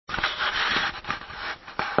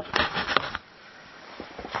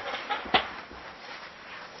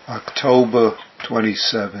October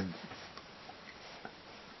 27,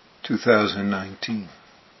 2019.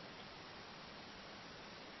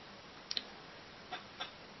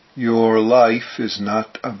 Your life is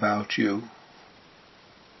not about you.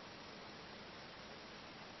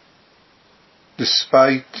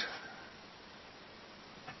 Despite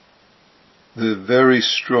the very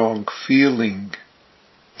strong feeling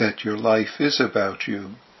that your life is about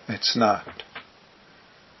you, it's not.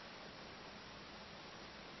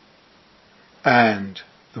 And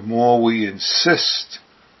the more we insist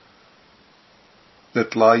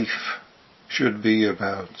that life should be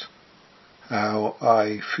about how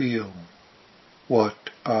I feel, what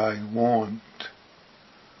I want,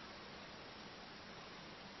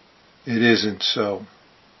 it isn't so.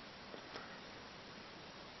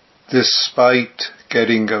 Despite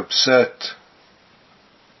getting upset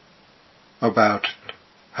about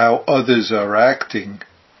how others are acting,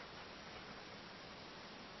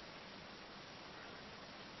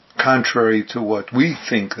 contrary to what we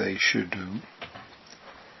think they should do,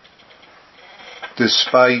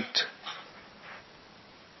 despite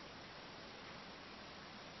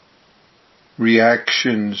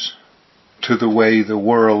reactions to the way the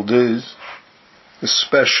world is,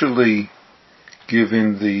 especially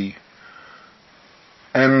given the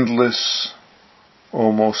endless,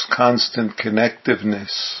 almost constant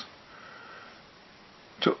connectiveness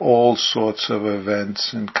to all sorts of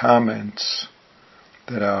events and comments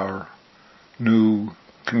that our new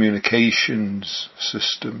communications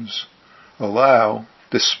systems allow.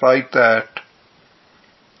 Despite that,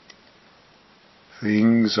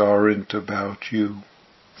 things aren't about you.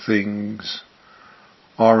 Things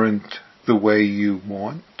aren't the way you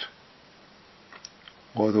want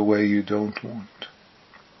or the way you don't want.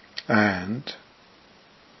 And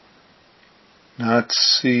not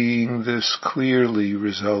seeing this clearly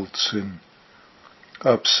results in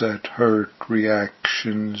upset, hurt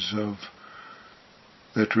reactions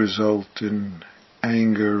that result in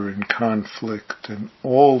anger and conflict and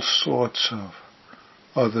all sorts of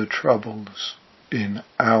other troubles in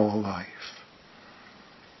our life.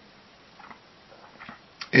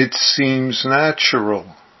 It seems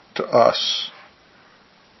natural to us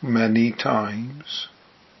many times,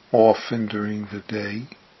 often during the day,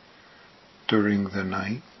 during the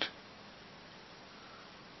night,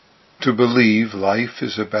 to believe life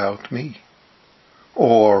is about me,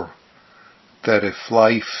 or that if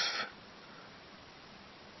life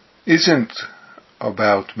isn't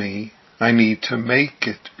about me, I need to make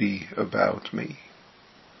it be about me.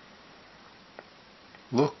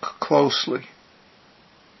 Look closely.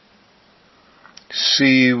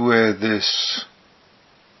 See where this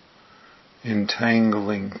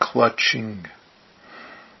entangling, clutching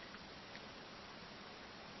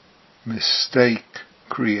mistake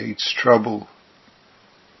creates trouble.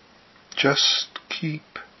 Just keep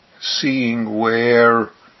seeing where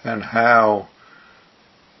and how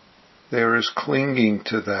there is clinging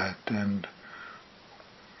to that, and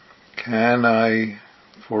can I,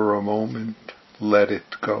 for a moment, let it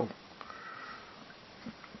go?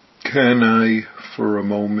 Can I, for a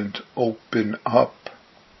moment, open up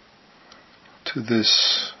to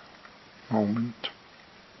this moment,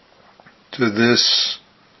 to this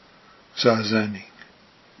zazening,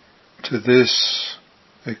 to this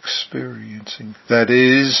experiencing that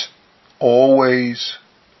is always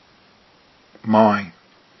mine,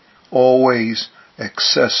 always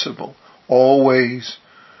accessible, always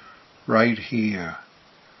right here,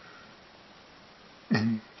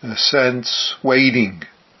 in a sense waiting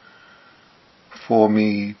for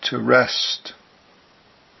me to rest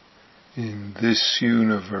in this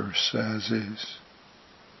universe as is,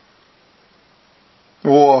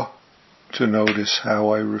 or to notice how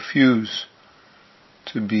I refuse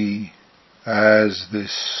to be as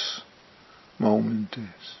this moment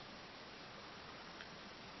is.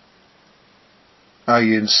 I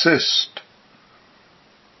insist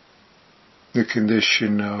the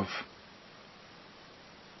condition of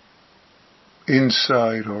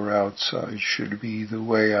inside or outside should be the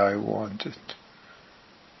way I want it.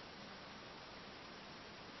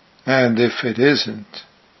 And if it isn't,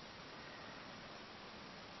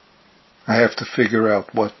 I have to figure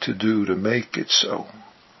out what to do to make it so,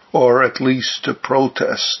 or at least to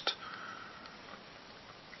protest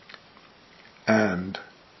and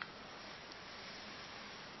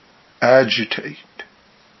agitate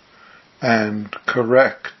and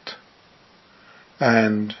correct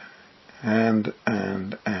and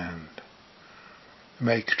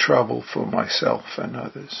make trouble for myself and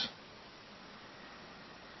others.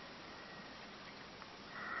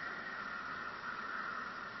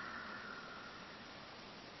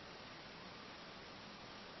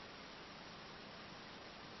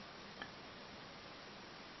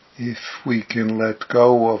 if we can let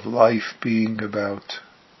go of life being about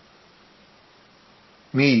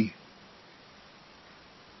me,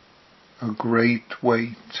 a great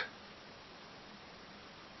weight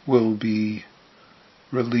will be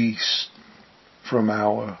released from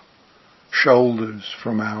our shoulders,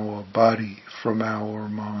 from our body, from our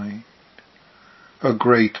mind. A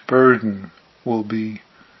great burden will be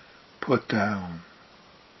put down.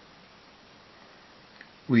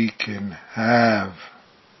 We can have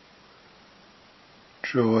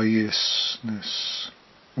joyousness.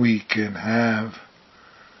 We can have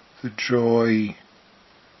the joy,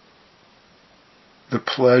 the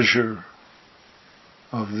pleasure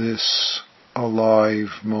of this alive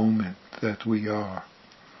moment that we are.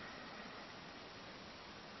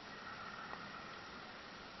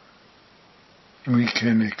 We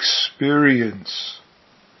can experience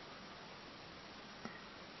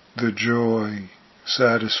the joy,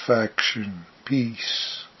 satisfaction,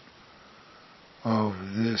 peace of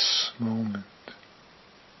this moment,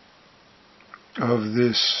 of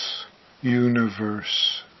this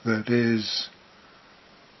universe that is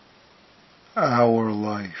our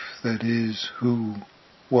life, that is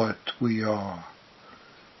what we are,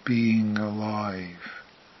 being alive,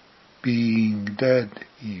 being dead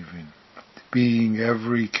even, being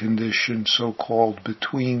every condition so-called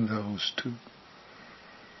between those two.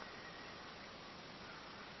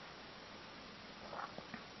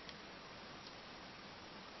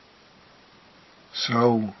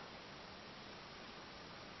 So,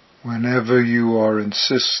 whenever you are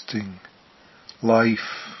insisting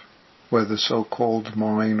life, whether so-called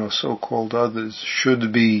mine or so-called others,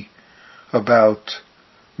 should be about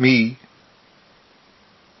me,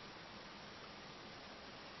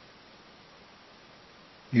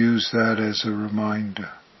 use that as a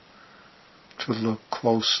reminder to look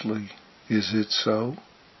closely. Is it so?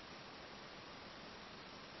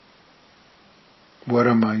 What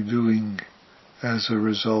am I doing as a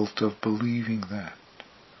result of believing that?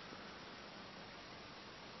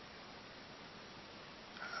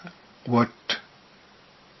 What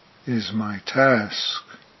is my task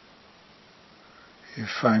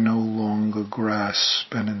if I no longer grasp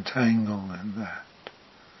and entangle in that?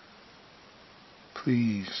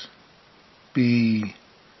 Please be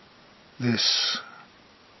this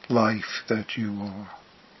life that you are.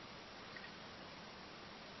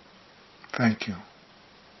 Thank you.